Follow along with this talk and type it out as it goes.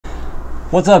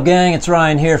What's up, gang? It's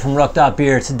Ryan here from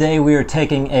Ruck.Beer. Today we are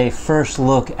taking a first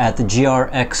look at the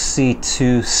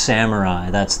GRXC2 Samurai.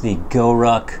 That's the Go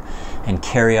Ruck and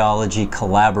Carryology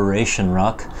collaboration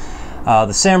ruck.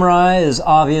 The Samurai is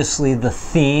obviously the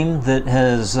theme that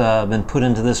has been put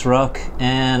into this ruck,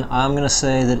 and I'm going to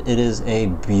say that it is a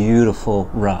beautiful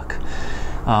ruck.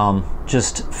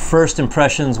 Just first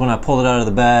impressions when I pulled it out of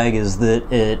the bag is that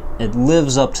it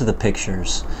lives up to the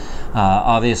pictures.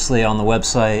 Obviously on the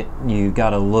website you got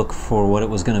to look for what it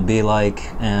was going to be like,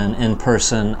 and in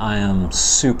person I am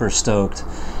super stoked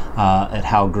at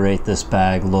how great this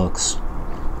bag looks.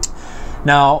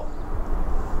 Now,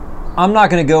 I'm not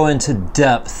going to go into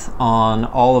depth on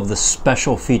all of the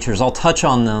special features. I'll touch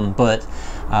on them, but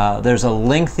there's a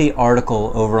lengthy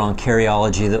article over on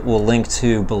Carryology that we'll link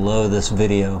to below this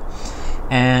video.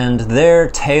 And there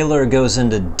Taylor goes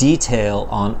into detail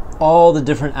on all the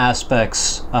different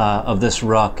aspects of this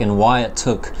ruck and why it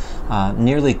took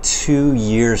nearly 2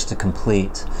 years to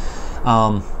complete.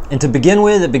 And to begin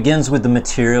with, it begins with the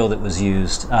material that was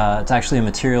used. It's actually a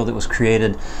material that was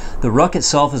created. The ruck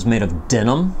itself is made of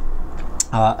denim,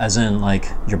 as in like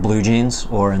your blue jeans,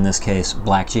 or in this case,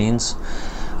 black jeans.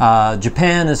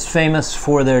 Japan is famous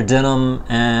for their denim,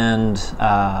 and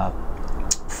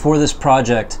for this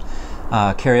project,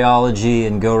 Carryology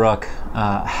and Go Ruck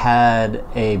had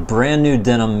a brand new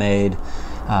denim made,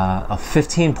 a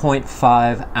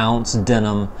 15.5 ounce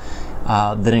denim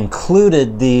that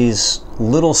included these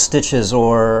little stitches,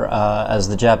 or as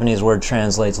the Japanese word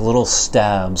translates, little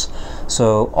stabs.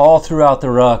 So all throughout the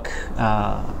ruck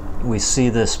we see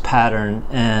this pattern,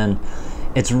 and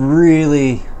it's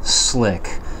really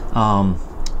slick.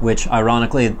 Which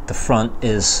ironically the front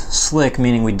is slick,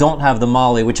 meaning we don't have the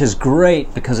molly, which is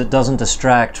great because it doesn't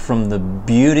distract from the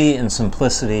beauty and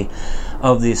simplicity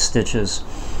of these stitches.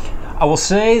 I will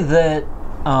say that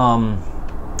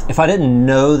if I didn't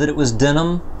know that it was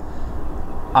denim,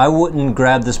 I wouldn't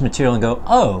grab this material and go,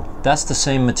 oh, that's the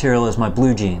same material as my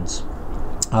blue jeans.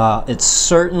 It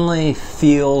certainly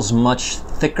feels much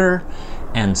thicker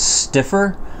and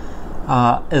stiffer,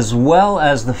 as well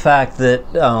as the fact that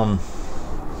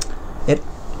it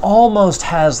almost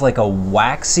has like a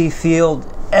waxy feel,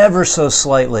 ever so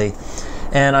slightly.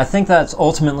 And I think that's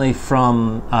ultimately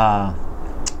from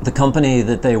the company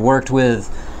that they worked with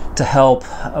to help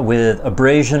with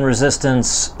abrasion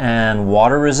resistance and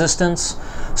water resistance.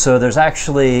 So there's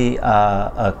actually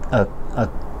a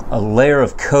layer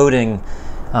of coating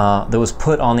that was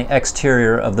put on the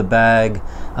exterior of the bag,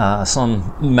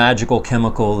 some magical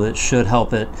chemical that should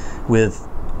help it with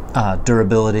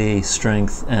durability,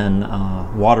 strength, and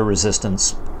water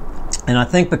resistance. And I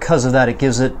think because of that, it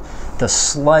gives it the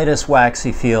slightest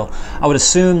waxy feel. I would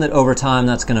assume that over time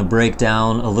that's going to break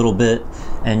down a little bit,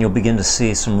 and you'll begin to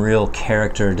see some real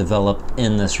character develop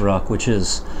in this ruck, which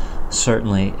is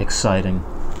certainly exciting.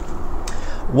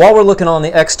 While we're looking on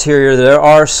the exterior, there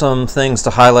are some things to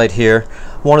highlight here.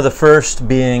 One of the first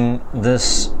being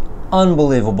this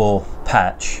unbelievable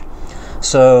patch.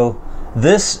 So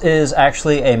this is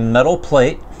actually a metal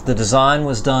plate. The design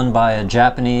was done by a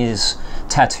Japanese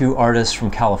tattoo artist from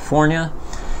California,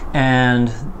 and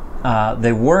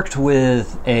they worked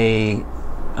with a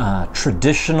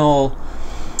traditional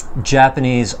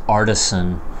Japanese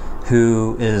artisan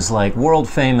who is like world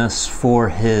famous for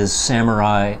his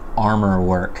samurai armor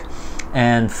work.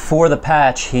 And for the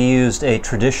patch, he used a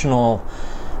traditional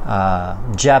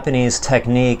Japanese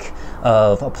technique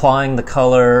of applying the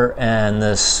color and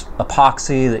this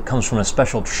epoxy that comes from a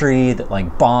special tree that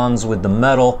like bonds with the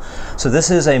metal. So this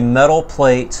is a metal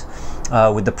plate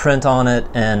with the print on it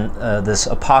and this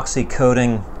epoxy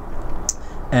coating,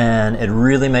 and it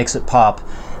really makes it pop.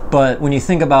 But when you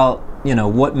think about, you know,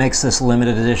 what makes this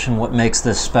limited edition, what makes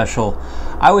this special,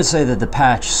 I would say that the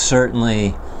patch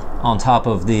certainly, on top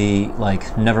of the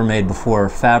like never made before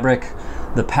fabric,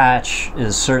 the patch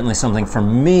is certainly something for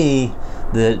me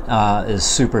that is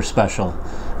super special.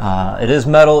 It is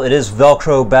metal, it is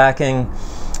Velcro backing.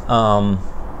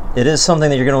 It is something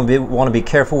that you're going to want to be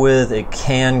careful with. It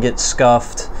can get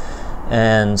scuffed,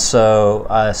 and so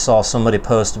I saw somebody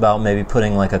post about maybe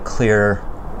putting like a clear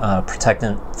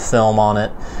protectant film on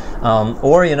it.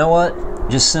 Or you know what?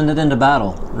 Just send it into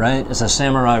battle, right? It's a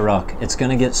samurai ruck. It's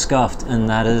going to get scuffed, and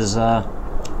that is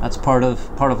that's part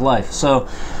of life. So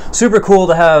super cool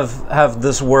to have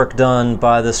this work done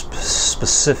by this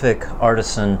specific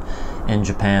artisan in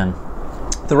Japan.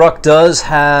 The ruck does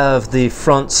have the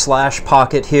front slash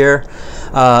pocket here,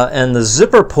 and the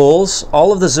zipper pulls,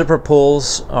 all of the zipper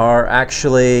pulls are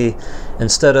actually,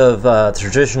 instead of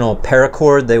traditional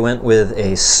paracord, they went with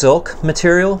a silk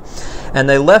material, and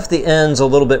they left the ends a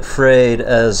little bit frayed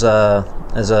as a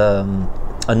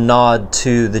a nod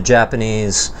to the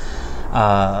Japanese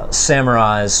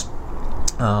samurais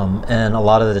and a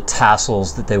lot of the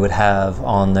tassels that they would have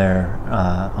on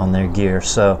their gear.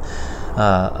 So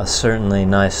a certainly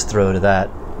nice throw to that.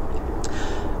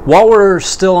 While we're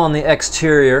still on the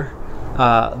exterior,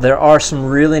 there are some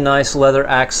really nice leather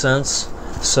accents.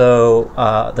 So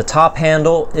the top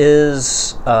handle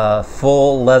is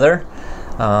full leather.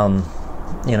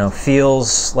 You know,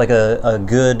 feels like a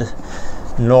good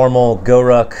normal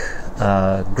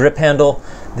GRXC grip handle.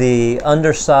 The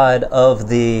underside of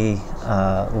the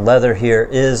leather here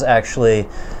is actually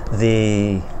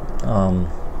the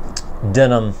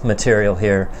denim material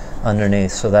here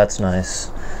underneath, so that's nice.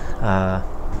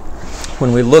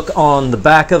 When we look on the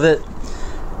back of it,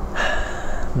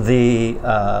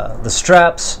 the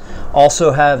straps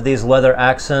also have these leather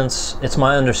accents. It's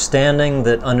my understanding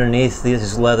that underneath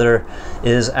these leather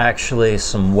is actually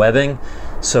some webbing.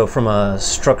 So from a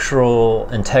structural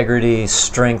integrity,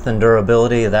 strength, and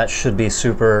durability, that should be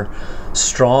super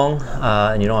strong,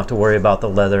 and you don't have to worry about the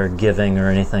leather giving or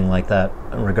anything like that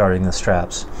regarding the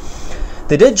straps.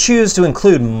 They did choose to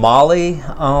include molle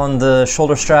on the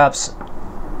shoulder straps.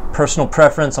 Personal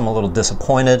preference, I'm a little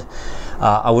disappointed.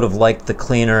 I would have liked the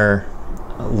cleaner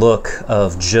look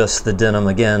of just the denim,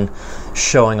 again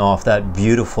showing off that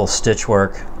beautiful stitch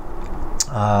work.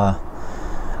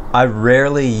 I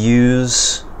rarely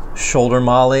use shoulder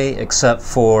molle except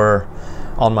for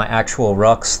on my actual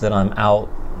rucks that I'm out,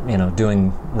 you know,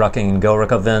 doing rucking and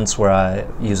GRXC events where I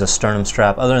use a sternum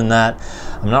strap. Other than that,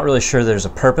 I'm not really sure there's a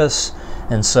purpose,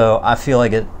 and so I feel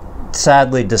like it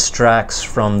sadly distracts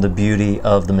from the beauty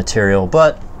of the material.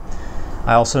 But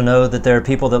I also know that there are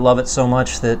people that love it so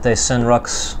much that they send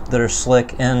rucks that are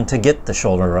slick in to get the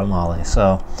shoulder molle.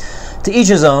 So to each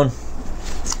his own.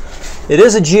 It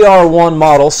is a GR1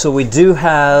 model, so we do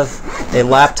have a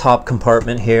laptop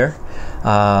compartment here.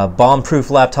 Bomb-proof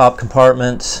laptop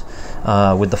compartment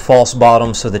with the false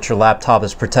bottom so that your laptop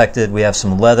is protected. We have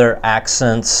some leather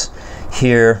accents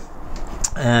here.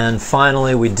 And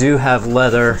finally, we do have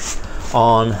leather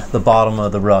on the bottom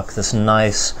of the ruck. This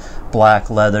nice black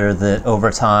leather that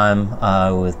over time,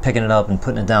 with picking it up and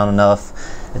putting it down enough,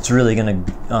 it's really going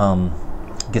to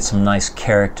get some nice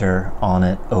character on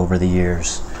it over the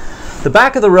years. The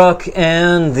back of the ruck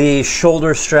and the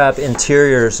shoulder strap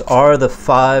interiors are the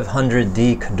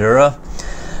 500D Cordura.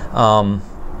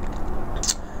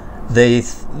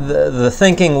 The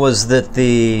thinking was that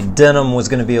the denim was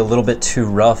going to be a little bit too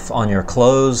rough on your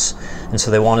clothes, and so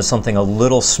they wanted something a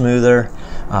little smoother.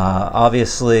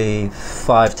 Obviously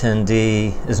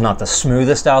 510D is not the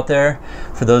smoothest out there.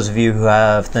 For those of you who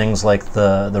have things like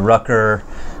the Rucker,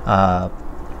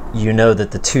 you know that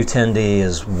the 210D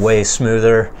is way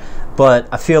smoother, but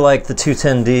I feel like the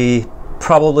 210D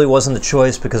probably wasn't the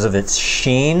choice because of its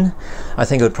sheen. I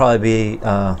think it would probably be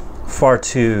far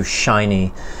too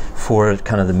shiny for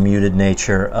kind of the muted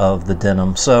nature of the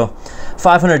denim. So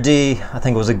 500D I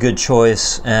think was a good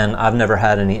choice, and I've never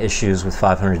had any issues with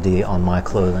 500D on my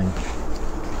clothing.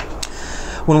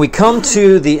 When we come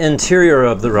to the interior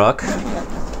of the ruck,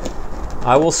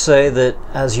 I will say that,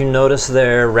 as you notice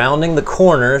there, rounding the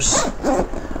corners,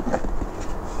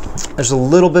 there's a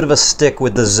little bit of a stick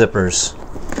with the zippers.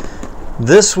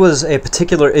 This was a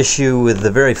particular issue with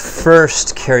the very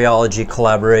first Carryology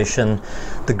collaboration,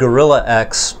 the Gorilla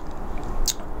X,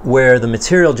 where the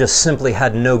material just simply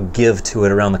had no give to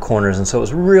it around the corners, and so it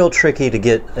was real tricky to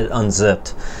get it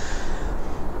unzipped.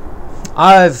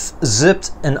 I've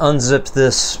zipped and unzipped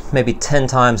this maybe 10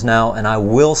 times now, and I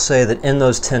will say that in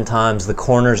those 10 times the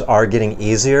corners are getting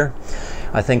easier.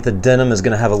 I think the denim is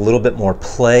going to have a little bit more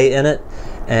play in it,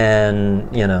 and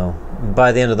you know,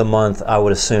 by the end of the month I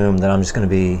would assume that I'm just going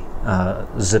to be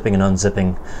zipping and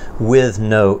unzipping with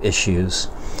no issues.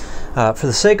 For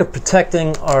the sake of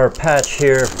protecting our patch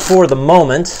here for the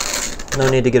moment, no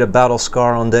need to get a battle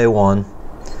scar on day one,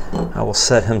 I will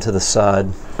set him to the side.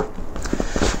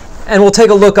 And we'll take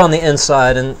a look on the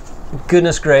inside, and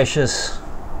goodness gracious,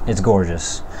 it's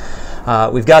gorgeous.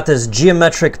 We've got this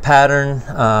geometric pattern.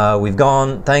 We've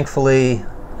gone, thankfully,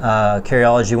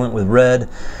 Carryology went with red.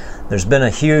 There's been a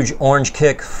huge orange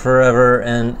kick forever,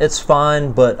 and it's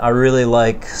fine, but I really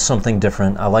like something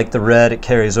different. I like the red. It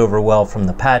carries over well from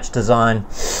the patch design.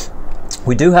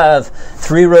 We do have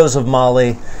 3 rows of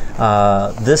molle.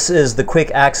 This is the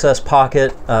quick access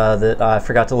pocket that I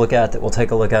forgot to look at, that we'll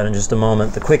take a look at in just a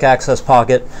moment. The quick access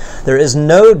pocket. There is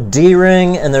no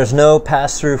D-ring and there's no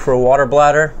pass-through for a water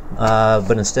bladder,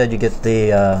 but instead you get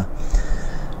the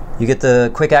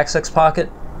quick access pocket,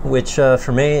 which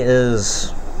for me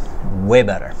is way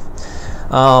better.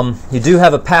 You do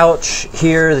have a pouch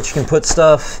here that you can put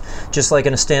stuff. just like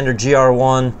in a standard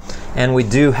GR1, and we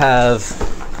do have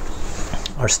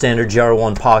our standard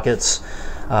GR1 pockets,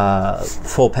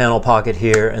 full panel pocket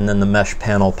here, and then the mesh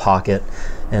panel pocket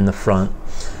in the front.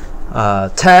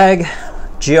 Tag,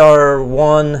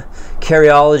 GR1,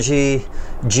 Carryology,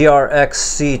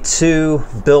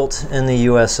 GRXC2, built in the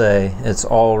USA. It's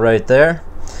all right there,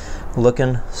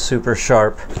 looking super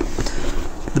sharp.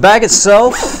 The bag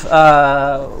itself,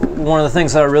 one of the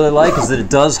things that I really like is that it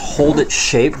does hold its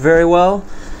shape very well.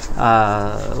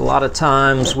 A lot of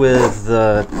times with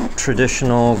the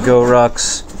traditional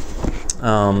GRXC,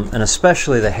 and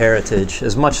especially the Heritage,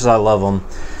 as much as I love them,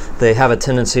 they have a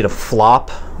tendency to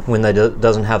flop when they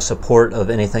doesn't have support of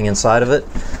anything inside of it.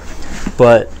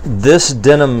 But this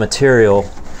denim material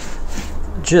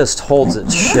just holds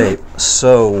its shape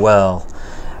so well.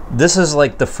 This is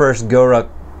like the first GRXC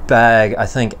bag I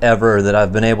think ever that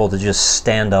I've been able to just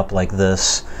stand up like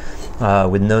this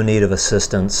with no need of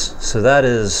assistance. So that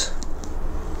is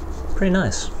pretty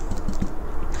nice.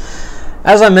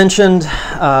 As I mentioned,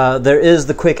 there is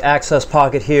the quick access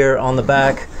pocket here on the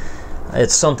back.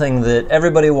 It's something that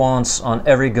everybody wants on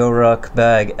every GRXC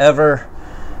bag ever,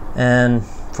 and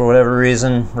for whatever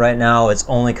reason right now it's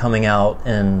only coming out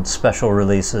in special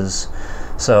releases.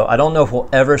 So I don't know if we'll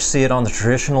ever see it on the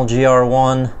traditional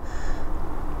GR1,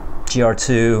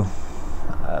 GR2,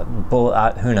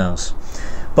 who knows.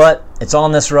 But it's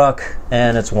on this ruck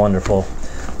and it's wonderful.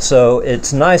 So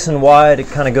it's nice and wide. It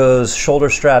kind of goes shoulder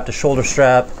strap to shoulder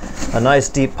strap. A nice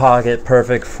deep pocket,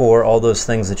 perfect for all those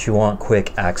things that you want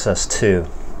quick access to.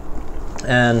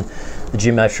 And the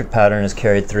geometric pattern is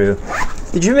carried through.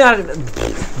 The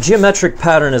geometric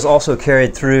pattern is also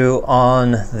carried through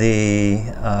on the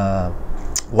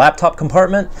laptop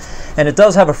compartment, and it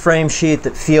does have a frame sheet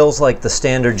that feels like the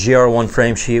standard GR1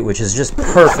 frame sheet, which is just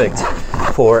perfect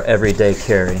for everyday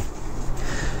carry.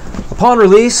 Upon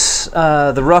release,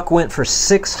 the ruck went for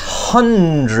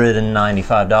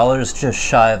 $695, just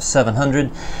shy of $700,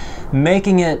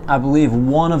 making it, I believe,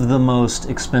 one of the most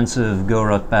expensive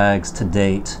GRXC bags to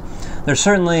date. There's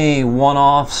certainly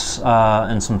one-offs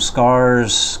and some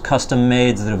scars, custom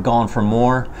mades that have gone for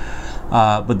more,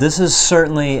 but this is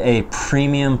certainly a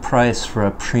premium price for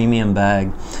a premium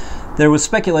bag. There was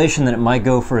speculation that it might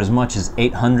go for as much as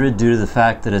 $800 due to the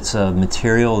fact that it's a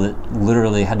material that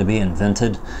literally had to be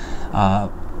invented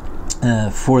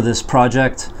for this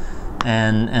project,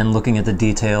 and looking at the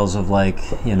details of, like,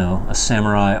 you know, a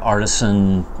samurai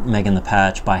artisan making the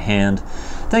patch by hand,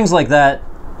 things like that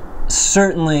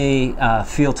certainly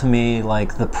feel to me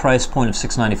like the price point of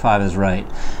 $695 is right.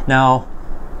 Now,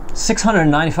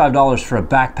 $695 for a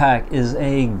backpack is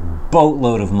a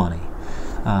boatload of money.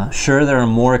 Sure, there are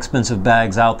more expensive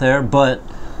bags out there, but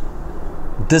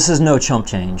this is no chump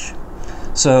change.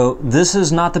 So this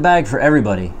is not the bag for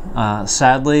everybody.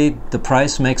 Sadly, the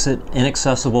price makes it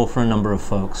inaccessible for a number of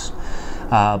folks.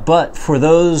 But for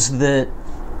those that,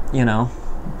 you know,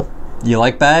 you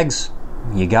like bags,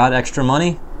 you got extra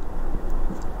money,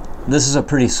 this is a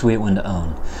pretty sweet one to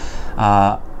own.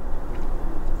 I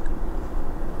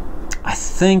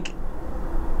think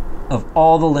of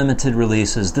all the limited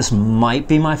releases, this might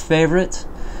be my favorite.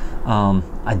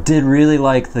 I did really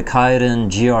like the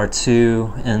Kaiden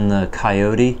GR2 and the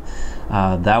Coyote.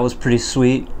 That was pretty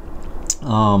sweet.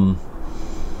 But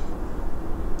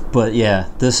yeah,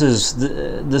 this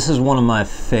is one of my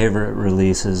favorite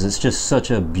releases. It's just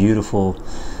such a beautiful,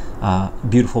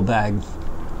 beautiful bag.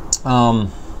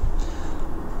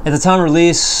 At the time of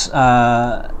release,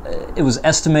 it was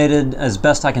estimated, as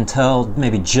best I can tell,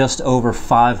 maybe just over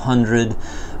 500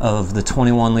 of the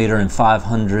 21 liter and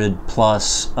 500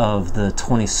 plus of the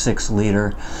 26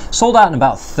 liter. Sold out in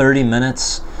about 30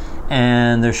 minutes,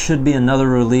 and there should be another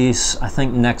release, I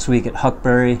think next week at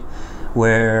Huckberry,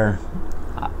 where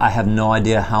I have no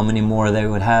idea how many more they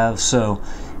would have. So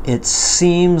it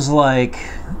seems like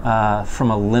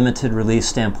from a limited release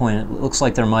standpoint, it looks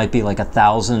like there might be like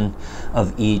 1,000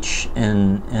 of each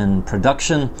in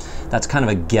production. That's kind of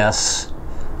a guess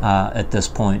at this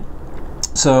point.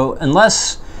 So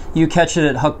unless you catch it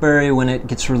at Huckberry when it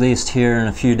gets released here in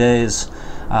a few days,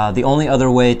 the only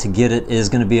other way to get it is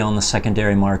going to be on the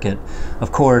secondary market.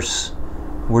 Of course,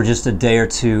 we're just a day or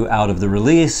two out of the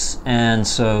release, and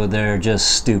so they're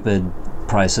just stupid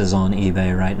prices on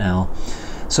eBay right now.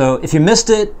 So if you missed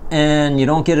it and you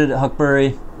don't get it at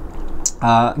Huckberry,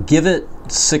 give it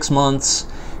 6 months,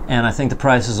 and I think the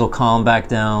prices will calm back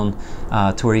down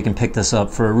to where you can pick this up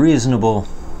for a reasonable,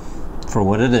 for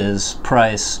what it is,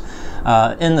 price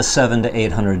in the $700 to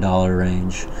 $800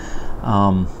 range.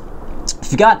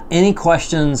 If you got any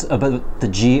questions about the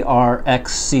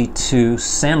GRXC2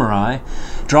 Samurai,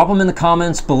 drop them in the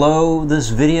comments below this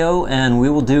video and we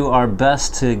will do our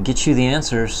best to get you the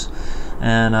answers.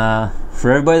 And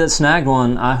for everybody that snagged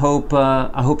one, I hope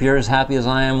you're as happy as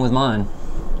I am with mine.